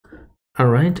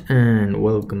Alright, and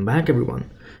welcome back everyone.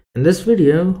 In this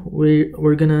video,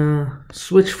 we're gonna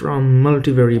switch from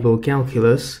multivariable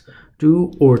calculus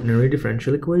to ordinary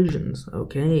differential equations.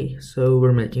 Okay, so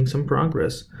we're making some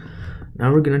progress.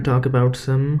 Now we're gonna talk about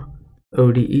some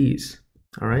ODEs.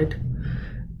 Alright,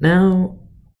 now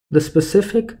the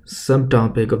specific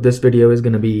subtopic of this video is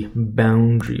gonna be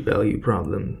boundary value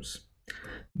problems.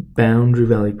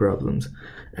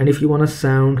 And if you want to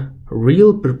sound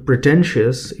real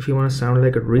pretentious, if you want to sound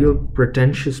like a real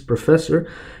pretentious professor,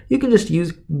 you can just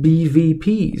use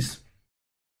BVPs.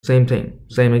 Same thing,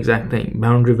 same exact thing,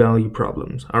 boundary value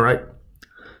problems. All right.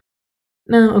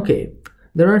 Now, okay,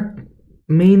 there are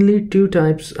mainly two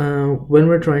types when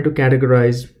we're trying to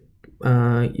categorize.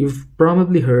 You've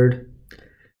probably heard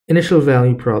initial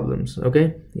value problems.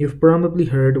 Okay, you've probably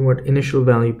heard what initial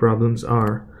value problems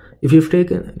are. If you've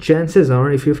taken, chances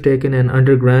are, if you've taken an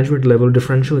undergraduate level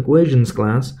differential equations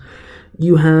class,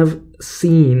 you have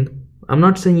seen, I'm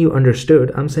not saying you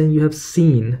understood, I'm saying you have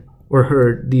seen or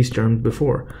heard these terms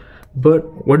before.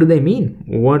 But what do they mean?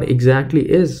 What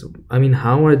exactly is,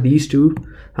 how are these two,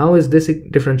 how is this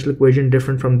differential equation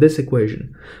different from this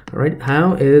equation? All right,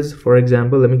 how is, for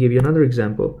example, let me give you another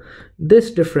example.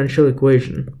 This differential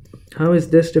equation, how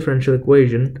is this differential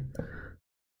equation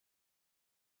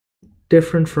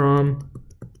different from,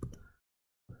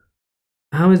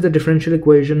 how is the differential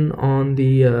equation on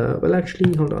the well,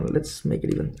 actually, hold on, let's make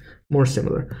it even more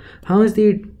similar. How is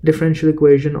the differential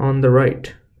equation on the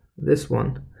right, this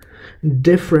one,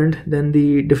 different than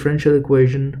the differential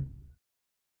equation?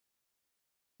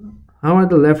 How are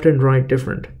the left and right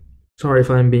different? Sorry if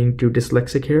I'm being too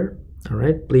dyslexic here. All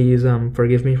right, please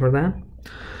forgive me for that.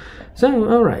 So,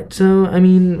 all right, so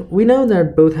we know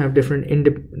that both have different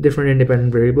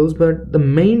independent variables, but the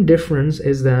main difference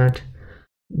is that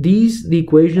the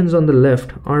equations on the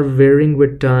left are varying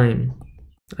with time.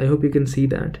 I hope you can see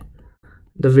that.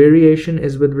 The variation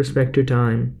is with respect to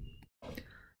time.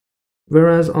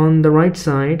 Whereas on the right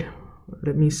side,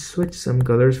 let me switch some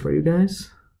colors for you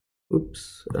guys.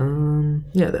 Oops,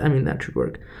 yeah, that should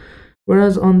work.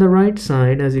 Whereas on the right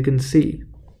side, as you can see,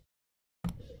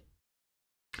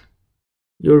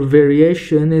 your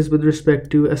variation is with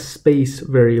respect to a space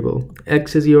variable.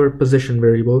 X is your position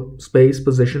variable, space,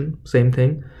 position, same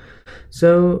thing.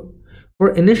 So for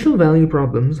initial value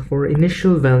problems,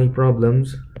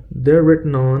 they're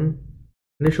written on,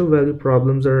 initial value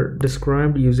problems are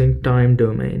described using time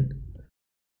domain.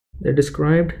 They're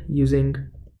described using,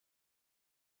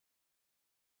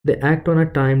 they act on a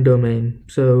time domain.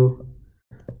 So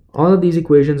all of these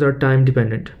equations are time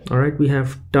dependent. All right, we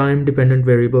have time dependent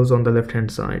variables on the left hand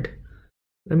side.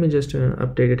 Let me just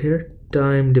update it here,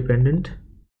 time dependent.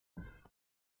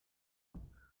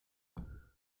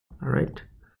 All right,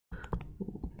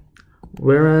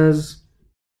 whereas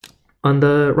on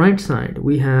the right side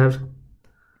we have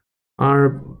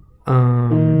our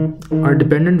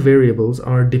dependent variables.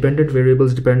 Our dependent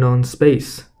variables depend on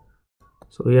space.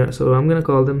 So yeah, so I'm gonna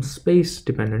call them space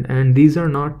dependent, and these are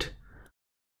not,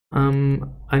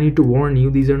 I need to warn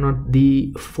you, these are not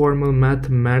the formal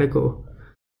mathematical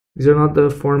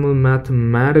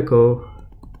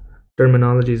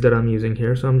terminologies that I'm using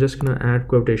here, so I'm just gonna add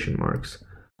quotation marks.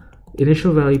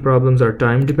 Initial value problems are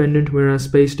time dependent, whereas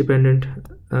space dependent,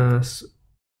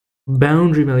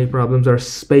 boundary value problems are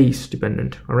space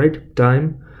dependent. All right,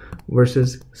 time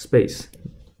versus space.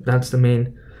 That's the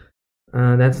main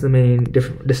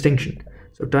distinction.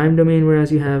 So time domain,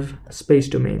 whereas you have space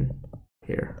domain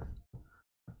here.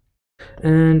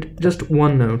 And just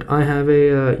one note, I have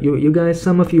a you guys,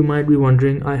 some of you might be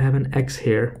wondering, I have an X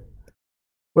here,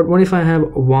 but what if I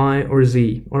have Y or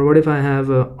Z, or what if I have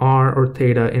a R or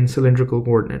theta in cylindrical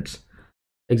coordinates?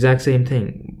 Exact same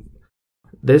thing.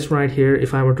 This right here,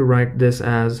 if I were to write this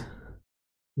as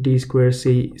d square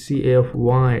c a of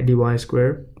y dy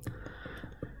square,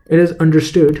 it is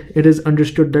understood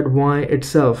that y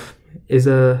itself is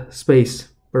a space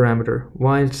parameter.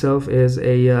 Y itself is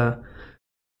a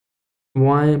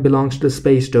y belongs to the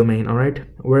space domain. All right,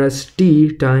 whereas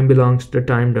time belongs to the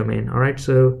time domain. All right,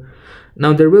 so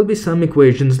now there will be some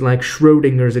equations like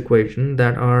Schrodinger's equation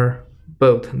that are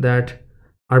both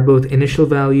initial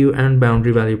value and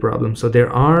boundary value problems. So there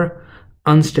are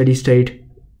unsteady state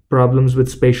problems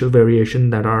with spatial variation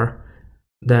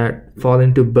that fall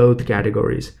into both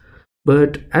categories.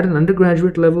 But at an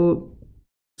undergraduate level,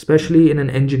 especially in an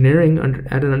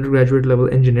undergraduate level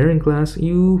engineering class,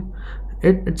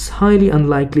 it's highly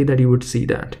unlikely that you would see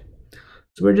that.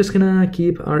 So we're just gonna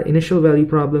keep our initial value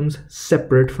problems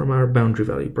separate from our boundary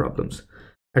value problems,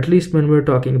 at least when we're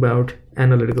talking about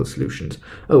analytical solutions.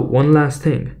 Oh, one last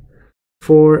thing.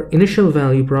 For initial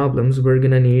value problems, we're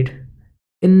gonna need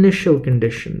initial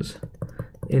conditions.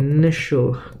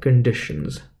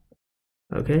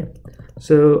 Okay,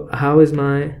 so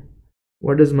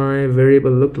what does my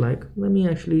variable look like? Let me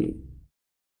actually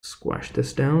squash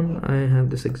this down. I have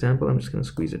this example, I'm just going to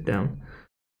squeeze it down.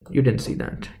 You didn't see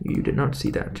that, you did not see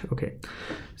that. Okay,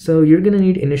 so you're going to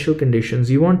need initial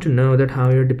conditions. You want to know that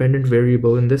how your dependent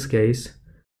variable, in this case,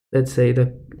 let's say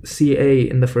the CA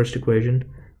in the first equation,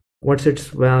 what's its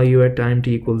value at time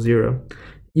t equals 0.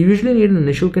 You usually need an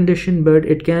initial condition, but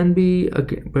it can be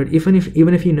but even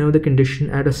if you know the condition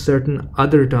at a certain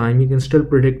other time, you can still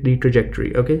predict the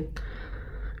trajectory. Okay,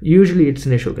 usually it's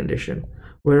initial condition,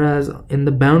 whereas in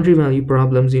the boundary value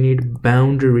problems you need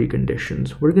boundary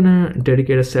conditions. We're gonna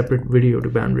dedicate a separate video to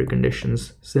boundary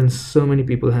conditions since so many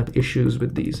people have issues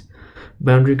with these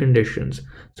boundary conditions.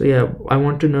 So yeah, I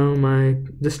want to know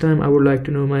this time I would like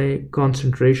to know my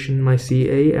concentration, my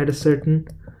CA at a certain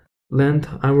length.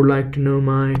 I would like to know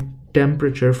my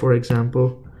temperature, for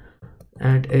example,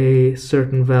 at a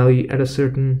certain value at a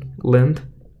certain length.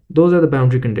 Those are the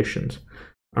boundary conditions.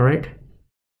 All right,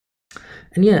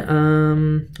 and yeah,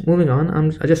 moving on,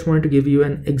 I just wanted to give you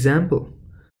an example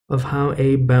of how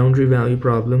a boundary value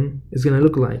problem is going to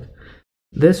look like.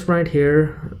 This right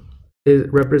here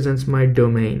represents my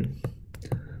domain,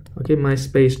 okay, my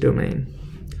space domain,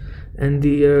 and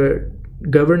the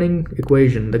governing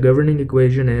equation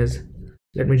is,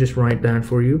 let me just write that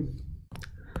for you.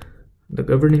 The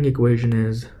governing equation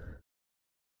is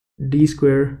d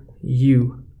square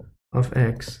u of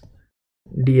x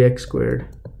dx squared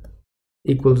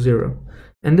equals 0.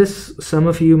 And this, some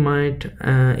of you might,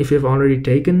 if you've already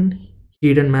taken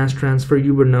heat and mass transfer,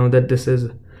 you would know that this is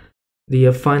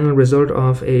the final result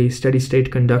of a steady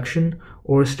state conduction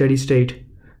or steady state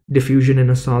diffusion in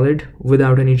a solid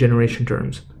without any generation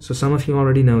terms. So some of you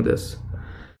already know this,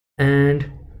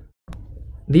 and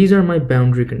these are my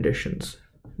boundary conditions.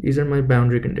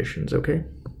 Okay,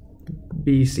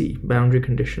 BC, boundary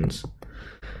conditions.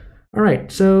 All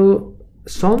right, so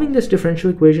solving this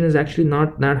differential equation is actually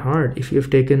not that hard if you've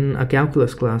taken a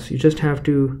calculus class. You just have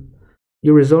to,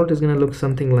 your result is going to look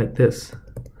something like this.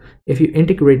 If you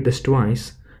integrate this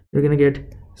twice, you're going to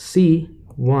get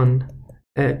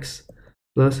C1x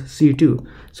plus C2.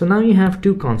 So now you have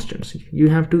two constants. You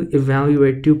have to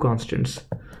evaluate two constants.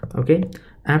 Okay,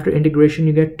 after integration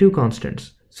you get two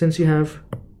constants. Since you have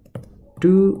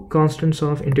two constants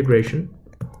of integration,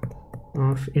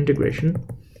 you're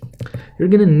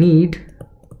going to need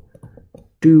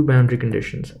two boundary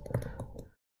conditions.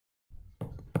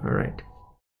 All right,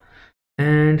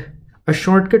 and a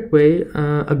shortcut way,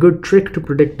 a good trick to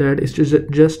predict that is to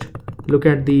just look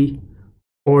at the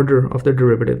order of the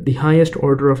derivative, the highest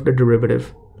order of the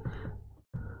derivative.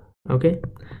 Okay,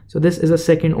 so this is a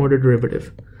second order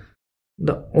derivative.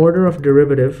 The order of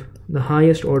derivative, the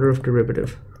highest order of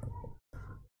derivative,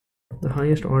 the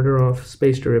highest order of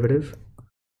spatial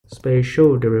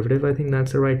derivative, I think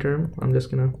that's the right term. I'm just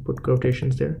gonna put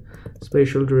quotations there.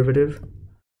 Spatial derivative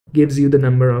gives you the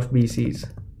number of BCs.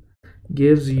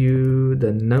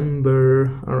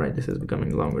 All right, this is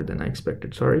becoming longer than I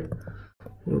expected, sorry.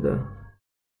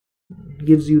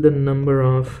 Gives you the number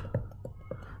of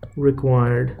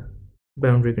required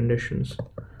boundary conditions.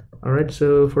 All right,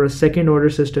 so for a second order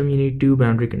system you need two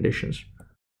boundary conditions.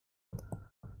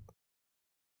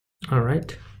 All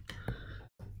right,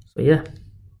 so yeah,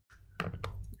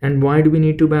 and why do we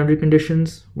need two boundary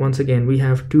conditions? Once again, we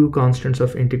have two constants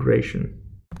of integration,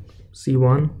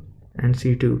 C1 and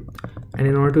C2, and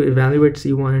in order to evaluate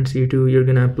C1 and C2, you're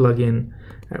gonna plug in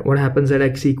what happens at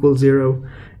x equals 0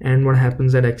 and what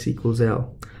happens at x equals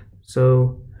L.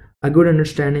 So a good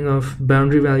understanding of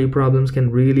boundary value problems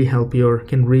can really help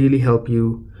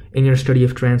you in your study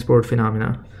of transport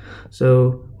phenomena.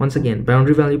 So once again,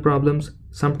 boundary value problems,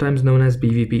 sometimes known as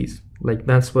BVPs, like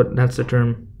that's the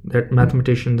term that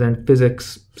mathematicians and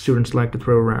physics students like to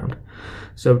throw around.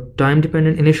 So time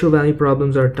dependent initial value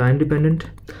problems are time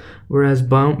dependent, whereas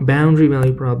boundary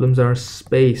value problems are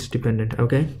space dependent.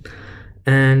 Okay,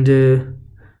 and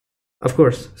of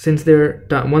course, since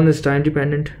one is time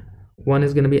dependent, one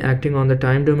is going to be acting on the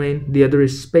time domain, the other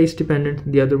is space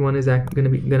dependent, the other one is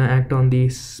going to act on the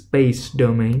space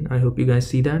domain. I hope you guys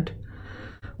see that.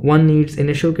 One needs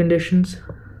initial conditions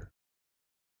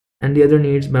and the other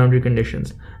needs boundary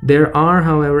conditions. There are,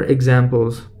 however,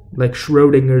 examples like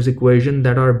Schrodinger's equation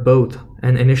that are both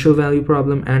an initial value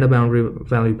problem and a boundary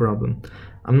value problem.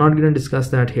 I'm not going to discuss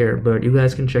that here, but you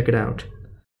guys can check it out.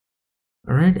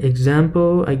 All right,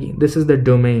 example, this is the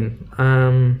domain.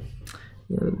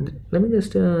 Let me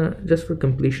just for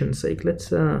completion's sake,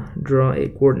 let's draw a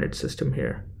coordinate system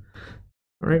here.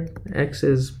 All right, x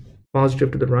is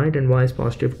positive to the right and y is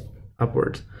positive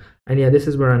upwards. And yeah, this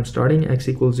is where I'm starting, x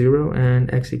equals 0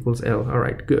 and x equals L. All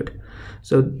right, good.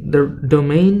 So the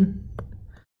domain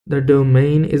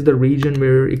is the region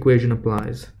where equation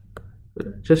applies.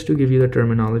 Just to give you the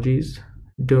terminologies,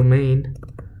 domain,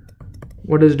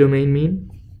 what does domain mean?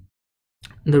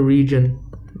 The region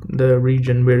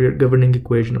where your governing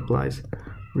equation applies.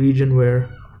 Region where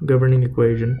governing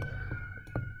equation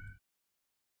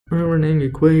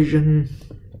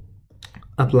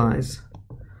applies.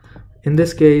 In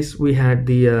this case, we had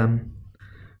the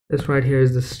this right here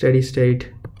is the steady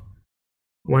state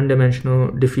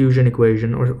one-dimensional diffusion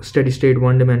equation, or steady state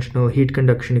one-dimensional heat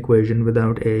conduction equation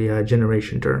without a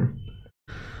generation term,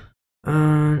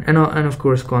 and of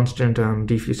course constant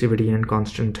diffusivity and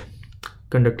constant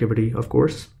conductivity, of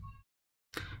course.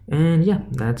 And yeah,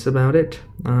 that's about it.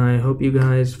 I hope you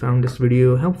guys found this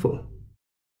video helpful.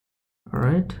 All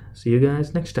right, see you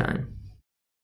guys next time.